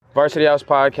Varsity House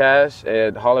podcast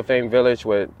at Hall of Fame Village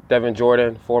with Devin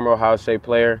Jordan, former Ohio State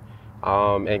player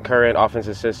and current offense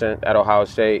assistant at Ohio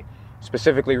State,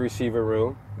 specifically receiver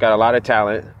room. Got a lot of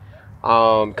talent.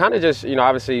 Kind of just,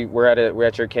 obviously we're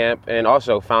at your camp, and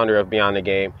also founder of Beyond the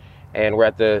Game, and we're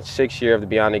at the 6th year of the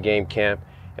Beyond the Game camp.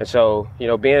 And so,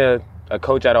 being a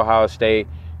coach at Ohio State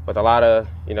with a lot of,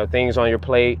 things on your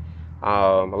plate,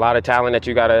 a lot of talent that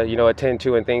you got to, attend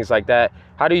to and things like that.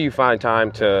 How do you find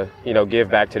time to,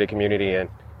 give back to the community and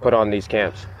put on these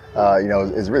camps?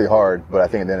 It's really hard, but I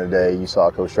think at the end of the day, you saw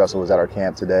Coach Tressel was at our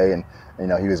camp today, and,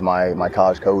 he was my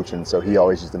college coach, and so he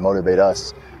always used to motivate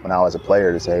us when I was a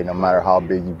player to say, no matter how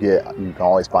big you get, you can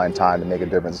always find time to make a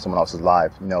difference in someone else's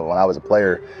life. When I was a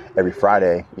player, every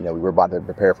Friday, we were about to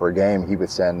prepare for a game, he would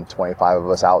send 25 of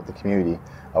us out to the community,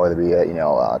 whether it be at,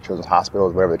 children's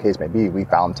hospitals, whatever the case may be. We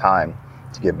found time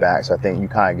to give back. So I think you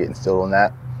kind of get instilled on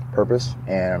that purpose,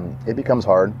 and it becomes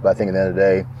hard, but I think at the end of the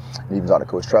day, it evens out to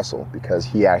Coach Tressel, because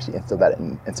he actually instilled that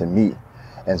into me.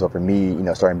 And so for me,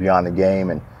 starting Beyond the Game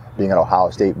and being at Ohio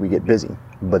State, we get busy,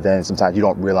 but then sometimes you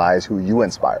don't realize who you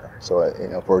inspire. So,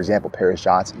 for example, Paris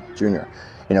Johnson Jr.,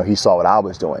 he saw what I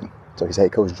was doing. So he said, hey,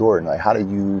 Coach Jordan, like, how do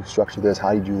you structure this?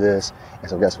 How do you do this? And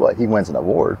so guess what? He wins an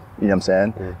award,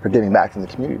 for giving back to the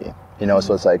community.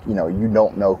 So it's like, you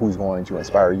don't know who's going to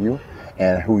inspire you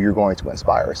and who you're going to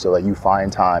inspire. So you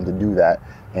find time to do that,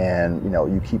 and,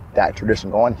 you keep that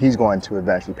tradition going. He's going to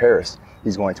eventually, Paris,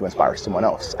 he's going to inspire someone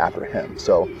else after him.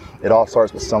 So it all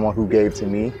starts with someone who gave to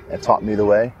me and taught me the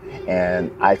way.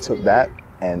 And I took that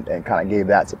and kind of gave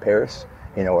that to Paris,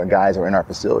 and guys are in our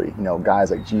facility,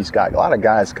 guys like G. Scott, a lot of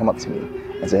guys come up to me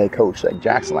and say, hey, Coach, like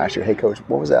Jackson last year, hey, Coach,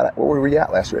 what was that? Where were we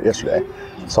at yesterday?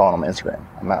 I saw it on my Instagram.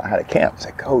 I had a camp. I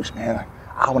said, Coach, man,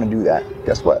 I want to do that.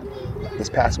 Guess what? This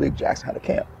past week, Jackson had a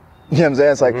camp. You know what I'm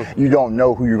saying? It's like, you don't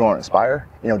know who you're going to inspire.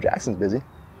 Jackson's busy.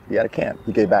 He had a camp.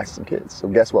 He gave back to some kids. So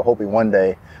guess what? Hopefully one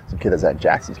day, some kid that's at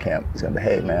Jackson's camp is going to be,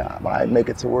 hey, man, when I make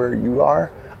it to where you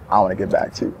are, I want to give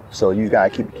back too. So you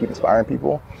got to keep inspiring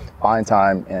people, find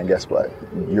time, and guess what?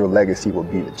 Your legacy will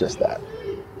be just that.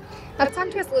 Now,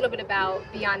 talk to us a little bit about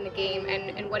Beyond the Game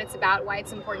and what it's about, why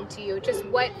it's important to you. Just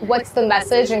what's the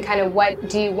message, and kind of what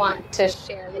do you want to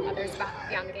share with others about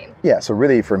Beyond the Game? Yeah, so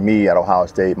really for me at Ohio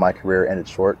State, my career ended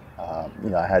short.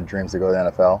 I had dreams to go to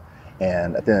the NFL.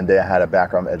 And at the end of the day, I had a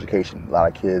background in education. A lot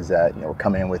of kids that were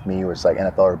coming in with me was like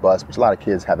NFL or bust, which a lot of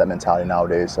kids have that mentality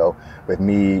nowadays. So with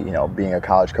me, being a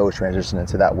college coach, transitioning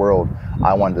into that world,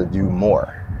 I wanted to do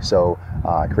more. So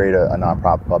I created a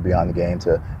nonprofit called Beyond the Game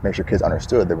to make sure kids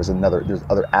understood there's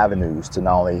other avenues to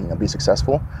not only be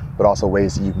successful, but also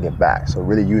ways that you can give back. So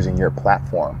really using your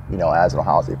platform, as an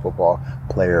Ohio State football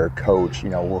player, coach,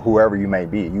 whoever you may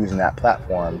be, using that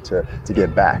platform to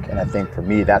give back. And I think for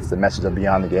me, that's the message of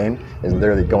Beyond the Game, is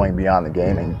literally going beyond the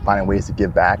game and finding ways to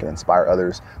give back and inspire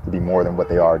others to be more than what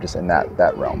they are just in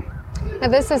that realm. Now,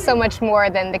 this is so much more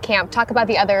than the camp. Talk about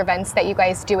the other events that you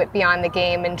guys do at Beyond the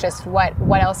Game, and just what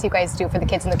else you guys do for the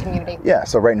kids in the community. Yeah,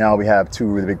 so right now we have two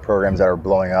really big programs that are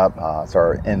blowing up. It's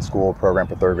our in-school program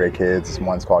for third grade kids.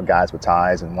 One's called Guys with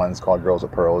Ties, and one's called Girls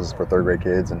with Pearls for third grade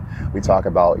kids. And we talk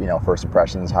about, first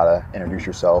impressions, how to introduce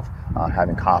yourself,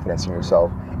 having confidence in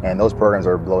yourself. And those programs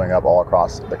are blowing up all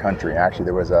across the country. Actually,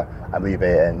 there was I believe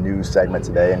a news segment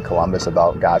today in Columbus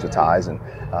about Guys with Ties, and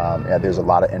there's a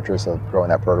lot of interest of growing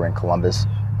that program in Columbus.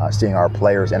 Seeing our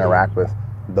players interact with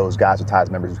those Guys with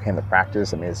Ties members who came to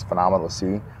practice, it's phenomenal to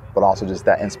see. But also just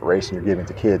that inspiration you're giving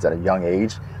to kids at a young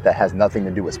age that has nothing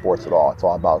to do with sports at all. It's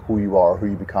all about who you are, who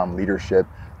you become, leadership,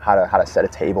 how to set a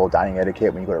table, dining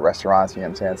etiquette when you go to restaurants. You know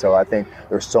what I'm saying? So I think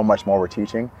there's so much more we're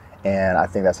teaching. And I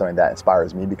think that's something that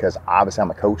inspires me, because obviously I'm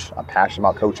a coach. I'm passionate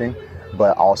about coaching,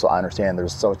 but also I understand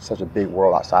there's such a big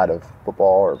world outside of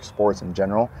football or sports in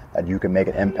general that you can make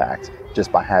an impact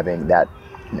just by having that,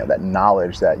 that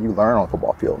knowledge that you learn on the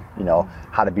football field,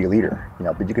 how to be a leader,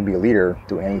 but you can be a leader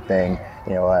doing anything,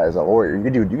 as a lawyer. You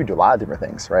can do a lot of different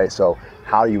things, right? So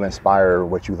how do you inspire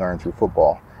what you learn through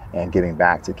football and giving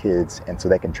back to kids, and so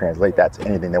they can translate that to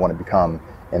anything they want to become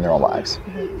in their own lives.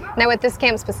 Now with this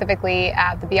camp specifically,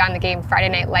 the Beyond the Game Friday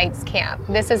Night Lights camp,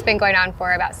 this has been going on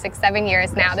for about 6-7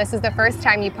 years now. This is the first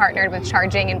time you partnered with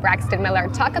Charging and Braxton Miller.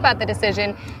 Talk about the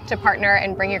decision to partner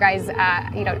and bring your guys'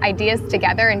 ideas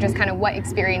together, and just kind of what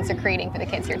experience you're creating for the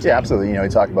kids here today. Yeah, absolutely. You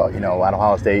talk about, at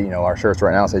Ohio State, our shirts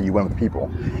right now say you win with the people.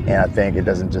 And I think it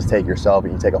doesn't just take yourself,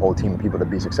 but you take a whole team of people to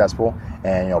be successful.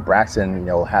 And, Braxton,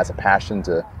 has a passion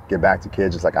to give back to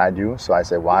kids just like I do. So I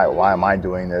say, why am I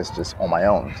doing this just on my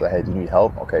own? So, hey, do you need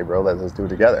help? Okay, bro, let's do it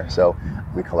together. So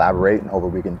we collaborate, and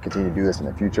hopefully we can continue to do this in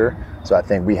the future. So I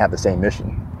think we have the same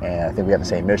mission. And I think we have the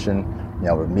same mission,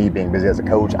 with me being busy as a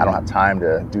coach, I don't have time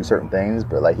to do certain things,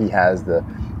 but like he has the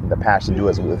passion to do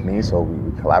it with me, so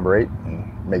we collaborate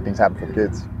and make things happen for the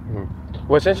kids.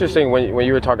 What's interesting when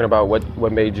you were talking about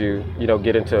what made you,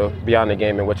 get into beyond the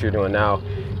game and what you're doing now,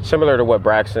 similar to what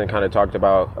Braxton kind of talked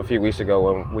about a few weeks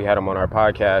ago when we had him on our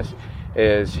podcast,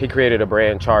 is he created a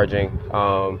brand, Charging,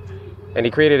 and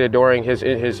he created it during his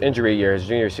injury year, his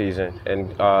junior season,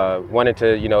 and wanted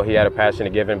to, he had a passion to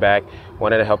giving back,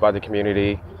 wanted to help out the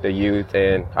community, the youth,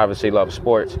 and obviously love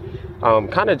sports.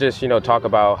 Kind of just, talk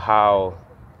about how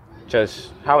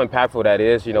impactful that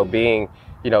is, being,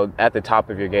 at the top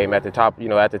of your game, at the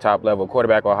top level,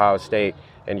 quarterback Ohio State,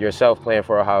 and yourself playing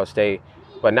for Ohio State.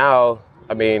 But now,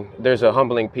 there's a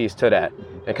humbling piece to that,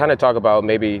 and kind of talk about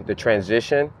maybe the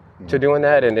transition to doing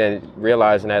that, and then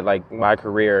realizing that like my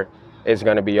career is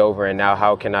going to be over, and now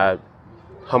how can I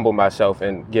humble myself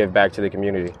and give back to the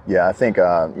community? Yeah, I think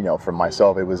for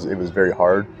myself it was very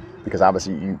hard, because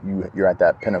obviously you're at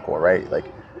that pinnacle, right? Like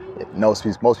most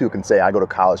people can say I go to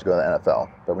college to go to the NFL,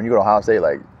 but when you go to Ohio State,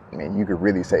 you could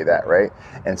really say that, right?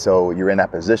 And so you're in that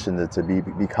position to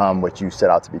become what you set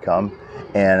out to become.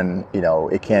 And,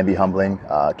 it can be humbling,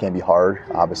 it can be hard.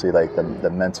 Obviously, like the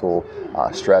mental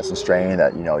stress and strain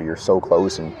that, you're so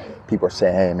close and people are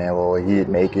saying, hey, man, well, he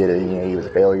didn't make it, he was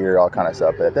a failure, all kind of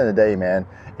stuff. But at the end of the day, man,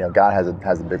 God has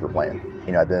a bigger plan,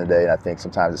 at the end of the day. And I think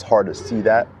sometimes it's hard to see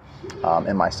that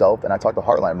in myself. And I talked to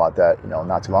Heartline about that,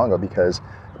 not too long ago, because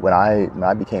when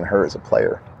I became hurt as a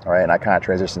player, all right, and I kind of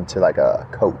transitioned to like a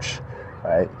coach,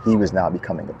 right? He was now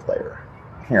becoming a player,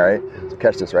 all right? So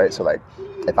catch this, right? So like,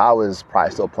 if I was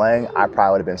probably still playing, I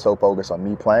probably would have been so focused on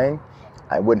me playing,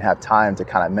 I wouldn't have time to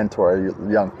kind of mentor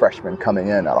a young freshman coming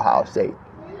in at Ohio State,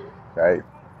 right?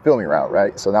 Feel me out,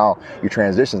 right? So now you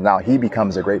transitions, now he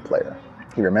becomes a great player.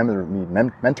 He remembers me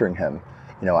mentoring him,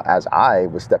 as I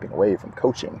was stepping away from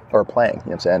coaching or playing,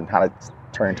 what I'm saying, kind of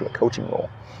turn into a coaching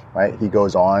role, right? He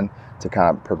goes on to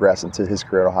kind of progress into his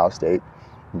career at Ohio State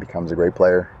and becomes a great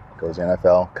player, goes to the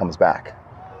NFL, comes back,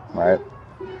 right?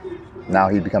 Now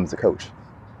he becomes the coach.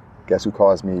 Guess who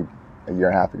calls me a year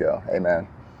and a half ago? Hey, man,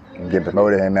 I'm getting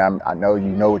promoted. Hey, man, I know you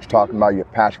know what you're talking about. You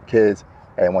have passion for kids.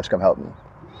 Hey, why don't you come help me?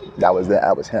 That was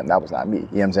him. That was not me. You know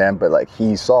what I'm saying? But, like,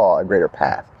 he saw a greater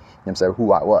path. You know what I'm saying?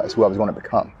 Who I was going to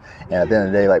become. And at the end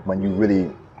of the day, like, when you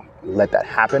really let that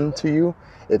happen to you,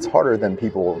 it's harder than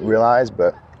people realize.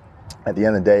 But at the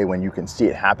end of the day, when you can see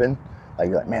it happen, like,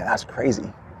 you're like, man, that's crazy.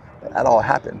 That all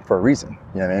happened for a reason.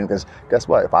 You know what I mean? Because guess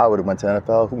what? If I would have went to the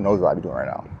NFL, who knows what I'd be doing right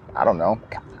now? I don't know.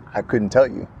 I couldn't tell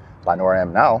you. But I know where I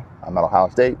am now. I'm at Ohio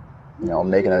State,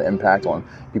 making an impact on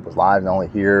people's lives, not only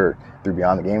here through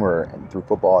Beyond the Game or through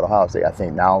football at Ohio State. I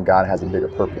think now God has a bigger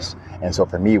purpose. And so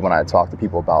for me, when I talk to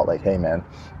people about like, hey man,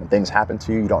 when things happen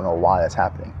to you, you don't know why that's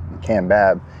happening. Cam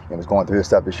Babb was going through this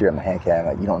stuff this year in the hand cam,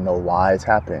 like you don't know why it's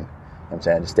happening. You know what I'm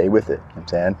saying? Just stay with it. You know what I'm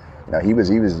saying? He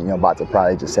was about to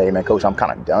probably just say, man, coach, I'm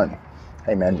kind of done.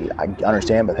 Hey man, I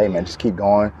understand, but hey man, just keep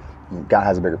going. God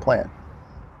has a bigger plan.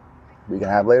 We can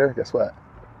have later, guess what?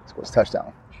 Scores a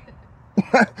touchdown.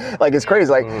 Like it's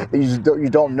crazy. Like you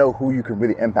don't know who you can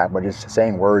really impact by just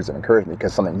saying words of encouragement,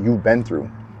 because something you've been through,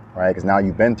 right? Because now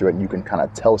you've been through it, and you can kind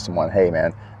of tell someone, hey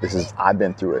man, I've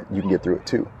been through it. You can get through it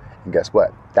too. And guess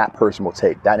what? That person will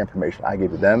take that information I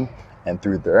gave to them, and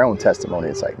through their own testimony,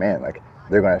 it's like, man, like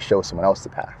they're going to show someone else the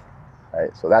path,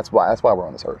 right? So that's why we're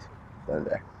on this earth at the end of the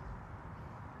day.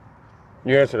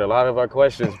 You answered a lot of our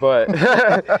questions, but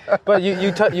but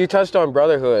you touched on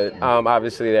Brotherhood,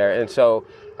 obviously there, and so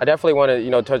I definitely want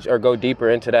to touch or go deeper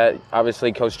into that.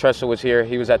 Obviously, Coach Tressel was here;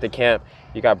 he was at the camp.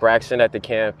 You got Braxton at the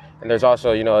camp, and there's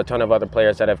also a ton of other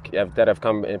players that have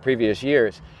come in previous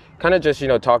years. Kind of just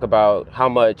talk about how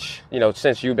much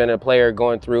since you've been a player,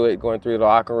 going through the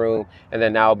locker room, and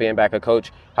then now being back a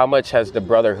coach, how much has the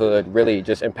Brotherhood really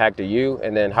just impacted you,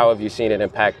 and then how have you seen it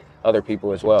impact other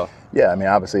people as well? Yeah, I mean,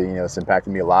 obviously, it's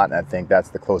impacted me a lot, and I think that's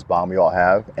the close bond we all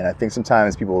have. And I think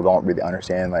sometimes people don't really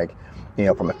understand, like,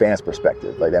 from a fan's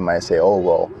perspective, like they might say, oh,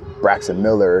 well, Braxton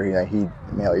Miller, he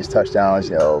his touchdowns,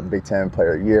 Big Ten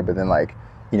Player of the Year. But then, like,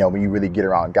 when you really get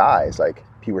around guys, like,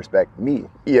 people respect me. You know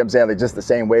what I'm saying? Like, just the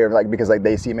same way of, like, because, like,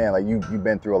 they see, man, like, you've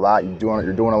been through a lot, you're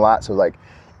doing a lot. So, like,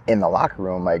 in the locker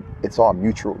room, like, it's all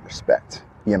mutual respect.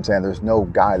 You know what I'm saying? There's no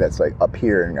guy that's like up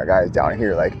here and a guy is down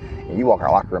here. Like, you walk in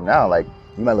our locker room now, like,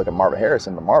 you might look at Marvin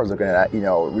Harrison, but Marvin's looking at,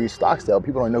 Reese Stockstill.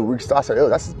 People don't know Reese Stockstill.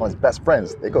 That's one of his best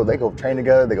friends. They go train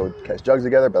together, they go catch jugs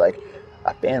together, but like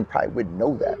a fan probably wouldn't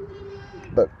know that.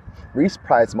 But Reese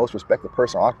probably is the most respected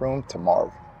person in our locker room to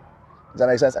Marv. Does that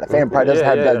make sense? And a fan probably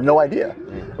has no idea,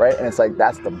 right? And it's like,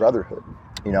 that's the brotherhood,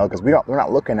 because we're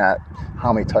not looking at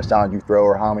how many touchdowns you throw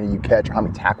or how many you catch or how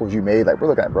many tackles you made. Like, we're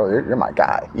looking at, bro, you're my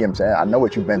guy. You know what I'm saying? I know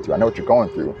what you've been through. I know what you're going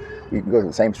through. We go through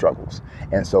the same struggles.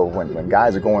 And so when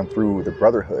guys are going through the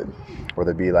brotherhood,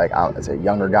 whether it be like as a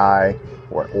younger guy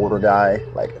or an older guy,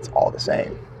 like, it's all the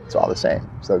same. It's all the same.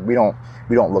 So we don't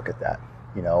look at that,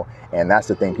 you know. And that's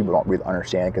the thing people don't really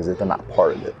understand because they're not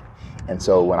part of it. And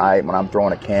so when I'm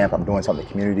throwing a camp, I'm doing something in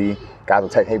the community, guys will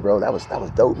tell you, hey bro, that was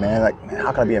dope, man. Like, man,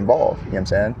 how can I be involved? You know what I'm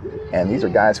saying? And these are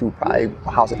guys who probably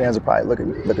House of fans will probably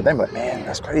look at them like, man,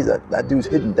 that's crazy. That dude's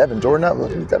hitting Devin Jordan up.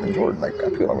 Look, who's Devin Jordan? Like,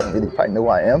 people don't really probably know who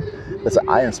I am. But so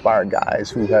I inspire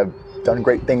guys who have done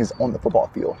great things on the football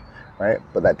field, right?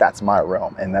 But that's my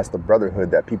realm, and that's the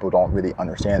brotherhood that people don't really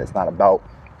understand. It's not about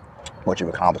what you've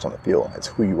accomplished on the field. It's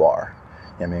who you are.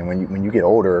 I mean, when you get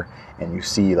older and you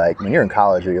see, like, when you're in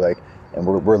college, you're like, and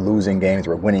we're losing games,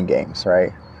 we're winning games,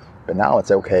 right? But now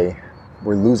it's okay,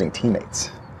 we're losing teammates.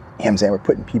 You know what I'm saying? We're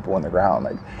putting people on the ground.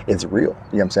 Like, it's real. You know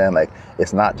what I'm saying? Like,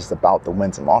 it's not just about the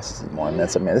wins and losses anymore. And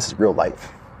that's, man, this is real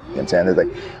life. You know what I'm saying? There's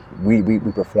like, we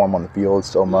perform on the field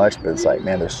so much, but it's like,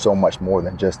 man, there's so much more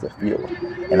than just the field.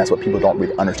 And that's what people don't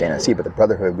really understand and see. But the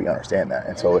brotherhood, we understand that.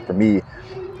 And so for me,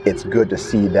 it's good to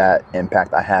see that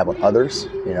impact I have on others,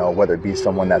 you know, whether it be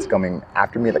someone that's coming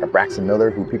after me, like a Braxton Miller,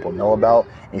 who people know about,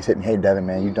 and he's hitting, hey, Devin,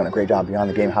 man, you've done a great job beyond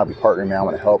the game. How do we partner, man? I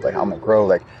want to help. Like, I'm going to grow.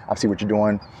 Like, I see what you're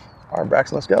doing. All right,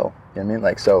 Braxton, let's go. You know what I mean?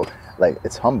 Like, so, like,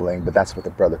 it's humbling, but that's what the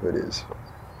brotherhood is.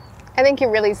 I think you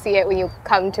really see it when you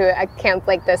come to a camp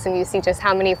like this and you see just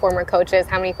how many former coaches,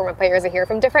 how many former players are here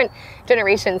from different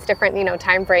generations, different, you know,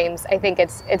 time frames. I think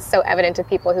it's so evident to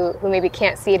people who maybe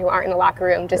can't see it, who aren't in the locker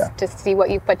room, just to see what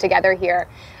you've put together here.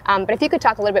 But if you could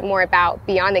talk a little bit more about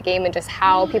Beyond the Game and just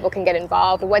how people can get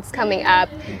involved, what's coming up,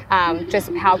 just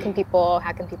how can people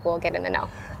get in the know?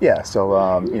 Yeah,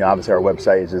 so you know, obviously our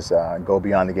website is just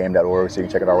gobeyondthegame.org, so you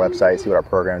can check out our website, see what our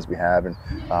programs we have, and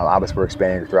obviously we're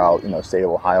expanding throughout, you know, the state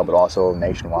of Ohio, but also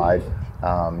nationwide.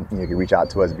 You can reach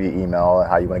out to us via email,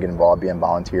 how you want to get involved, being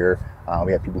volunteer.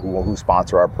 We have people who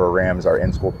sponsor our programs, our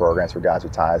in-school programs for guys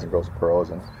with ties and girls with pearls,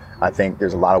 and I think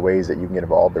there's a lot of ways that you can get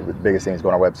involved, but the biggest thing is go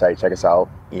on our website, check us out,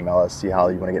 email us, see how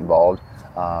you want to get involved.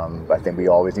 But I think we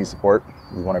always need support.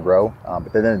 We want to grow. But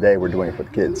at the end of the day, we're doing it for the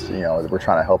kids. You know, we're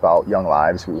trying to help out young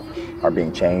lives who are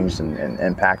being changed and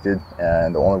impacted,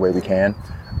 and the only way we can.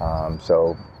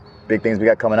 So big things we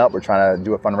got coming up. We're trying to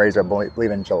do a fundraiser, I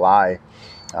believe in July,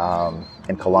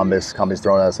 in Columbus. Company's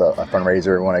throwing us a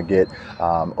fundraiser. We want to get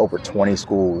over 20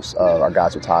 schools of our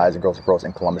guys with ties and girls with pearls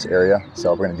in Columbus area.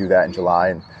 So we're going to do that in July,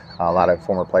 and a lot of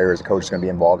former players and coaches are going to be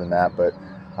involved in that. But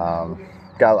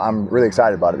I'm really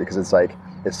excited about it because it's like,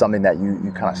 it's something that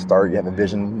you kind of start, you have a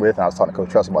vision with. And I was talking to Coach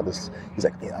Truss about this. He's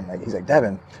like,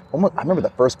 Devin, I remember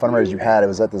the first fundraiser you had. It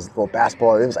was at this little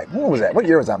basketball. It was like, what was that? What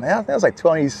year was that, man? I think it was like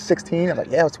 2016. I was like,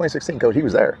 yeah, it was 2016, Coach. He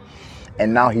was there.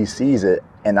 And now he sees it.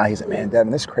 And now he's like, man,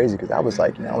 Devin, this is crazy because I was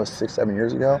like, you know, it was 6-7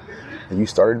 years ago that you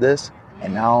started this.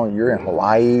 And now you're in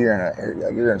Hawaii,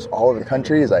 you're in all over the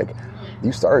country. He's like,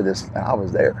 you started this and I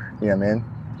was there. You know what I mean?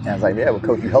 And I was like, yeah, well,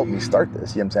 Coach, you helped me start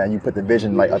this. You know what I'm saying? You put the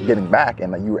vision, like, of giving back,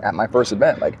 and like, you were at my first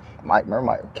event. Like, remember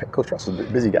my Coach Truss was a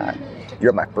busy guy. You're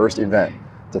at my first event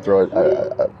to throw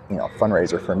a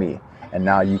fundraiser for me, and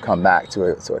now you come back to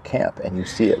a camp and you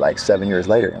see it like 7 years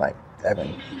later. And you're like,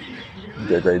 Devin, you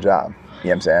did a great job. You know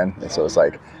what I'm saying? And so it's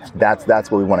like that's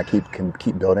what we want to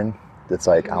keep building. It's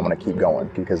like I want to keep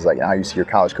going because like now you see your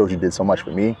college coach who did so much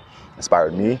for me,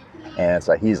 inspired me, and it's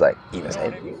like he's like even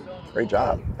saying, great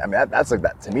job. I mean, that's like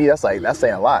that to me. That's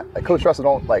saying a lot. Like Coach Russell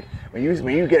don't like when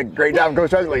you get a great job from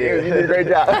Coach Russell. Like, yeah, you did a great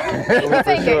job.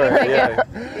 For sure.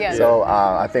 Yeah. So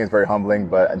I think it's very humbling,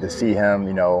 but to see him,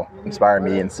 you know, inspire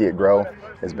me and see it grow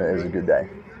it was a good day.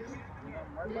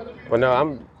 Well, no,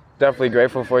 I'm definitely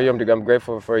grateful for you. I'm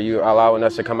grateful for you allowing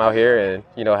us to come out here and,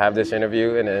 you know, have this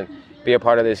interview and then be a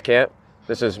part of this camp.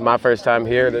 This is my first time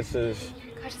here. This is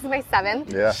my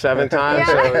seventh. Yeah. 7th time. Yeah.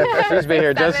 So she's been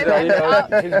here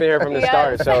she's been here from the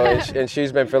start. So and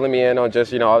she's been filling me in on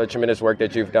just, you know, all the tremendous work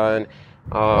that you've done.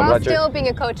 While still being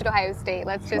a coach at Ohio State,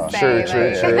 let's just say.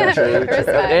 True.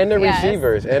 And the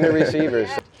receivers.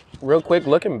 Real quick,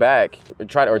 looking back,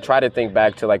 try to think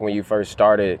back to like when you first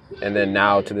started and then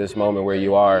now to this moment where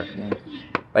you are.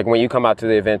 Like when you come out to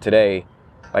the event today,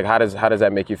 like how does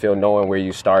that make you feel knowing where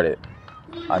you started?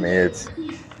 I mean,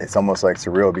 it's almost like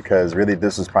surreal because really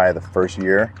this was probably the first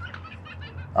year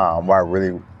where I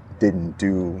really didn't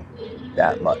do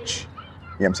that much. You know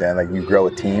what I'm saying? Like you grow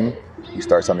a team, you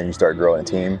start something, you start growing a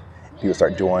team, people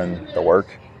start doing the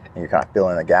work, and you're kind of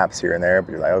filling the gaps here and there,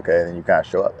 but you're like, okay, then you kind of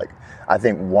show up. Like I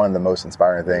think one of the most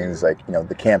inspiring things, like, you know,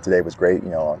 the camp today was great. You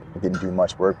know, we didn't do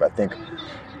much work, but I think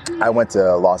I went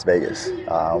to Las Vegas.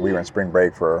 We were in spring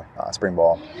break for spring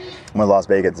ball. I went to Las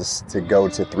Vegas to go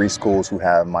to 3 schools who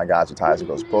have my guys with ties to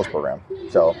Girls Pros program.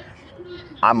 So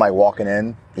I'm like walking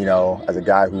in, you know, as a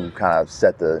guy who kind of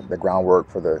set the groundwork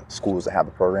for the schools that have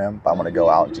the program. But I want to go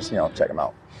out and just, you know, check them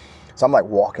out. So I'm like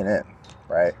walking in,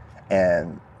 right?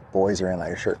 And boys are in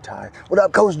like a shirt tie. What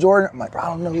up, Coach Jordan? I'm like, bro, I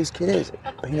don't know who this kid is,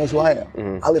 but he knows who I am.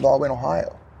 Mm-hmm. I live all the way in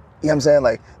Ohio. You know what I'm saying?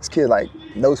 Like, this kid like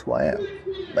knows who I am.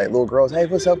 Like little girls, hey,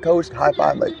 what's up, Coach? High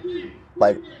five.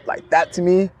 Like that to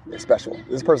me is special.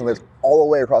 This person lives all the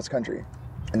way across the country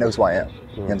and knows who I am. Mm-hmm.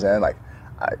 You know what I'm saying? Like,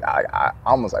 I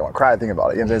almost like want to cry thinking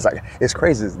about it. You know what I'm saying? It's like, it's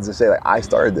crazy to say like I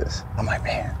started this. I'm like,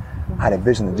 man, I had a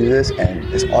vision to do this, and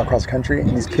it's all across the country,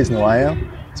 and these kids know who I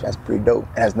am. So that's pretty dope.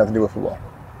 It has nothing to do with football.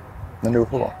 Nothing to do with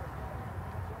football.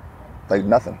 Like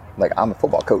nothing. Like I'm a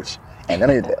football coach, and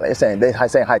then they're saying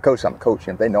hi coach. I'm a coach,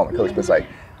 and they know I'm a coach. But it's like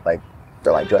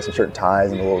they're like dressed in shirt and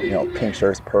ties and little, you know, pink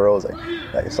shirts, pearls.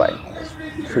 Like it's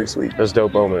pretty sweet. That's a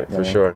dope moment for sure.